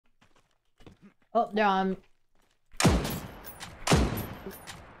Oh, they're on.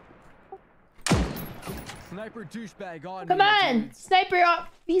 Sniper douchebag on Come me, on! dudes. Sniper off!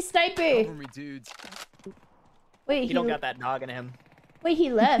 He's sniper! Cover me, dudes. Wait, You don't got that dog in him. Wait,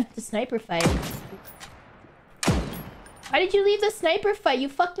 he left the sniper fight. Why did you leave the sniper fight, you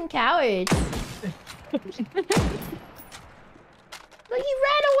fucking cowards? Look, he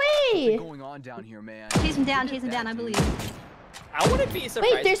ran away! What's going on down here, man? Chase him down, I believe. I wouldn't be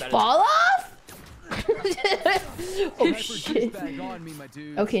surprised. Wait, there's if that fall off? Oh Sniper shit. douchebag on me, my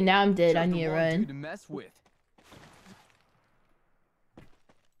dudes. Okay, now I'm dead. I Just need the to wrong run. dude to mess with.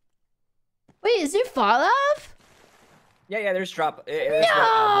 Wait, is there fall off? Yeah, there's drop. There's bullet drop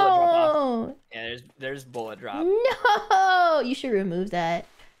off. No! Yeah, there's bullet drop. No! You should remove that.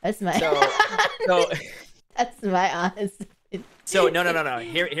 That's my. So That's my honest. So no.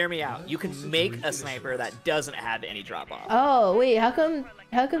 Hear me out. You can make a sniper that doesn't have any drop off. Oh wait, how come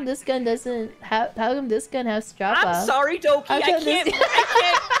this gun doesn't have? How come this gun has drop off? I'm sorry, Doki. I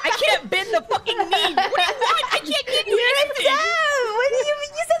can't bend the fucking knee. What do you want? I can't give you anything. Dumb. What do you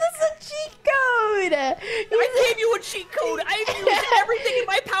mean? You said this is a cheat code. I gave you a cheat code. I used everything in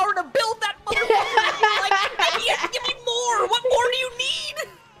my power to build that motherfucker. Like, give me more. What more do you need?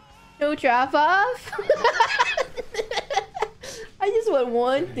 No drop off. I just want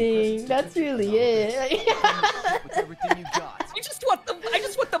one thing. That's really it. With everything you got. I just want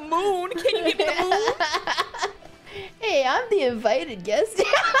the moon. Can you give me the moon? Hey, I'm the invited guest.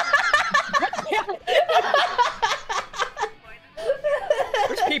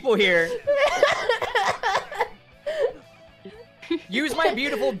 There's people here. Use my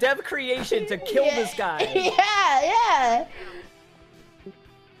beautiful dev creation to kill this guy. Yeah.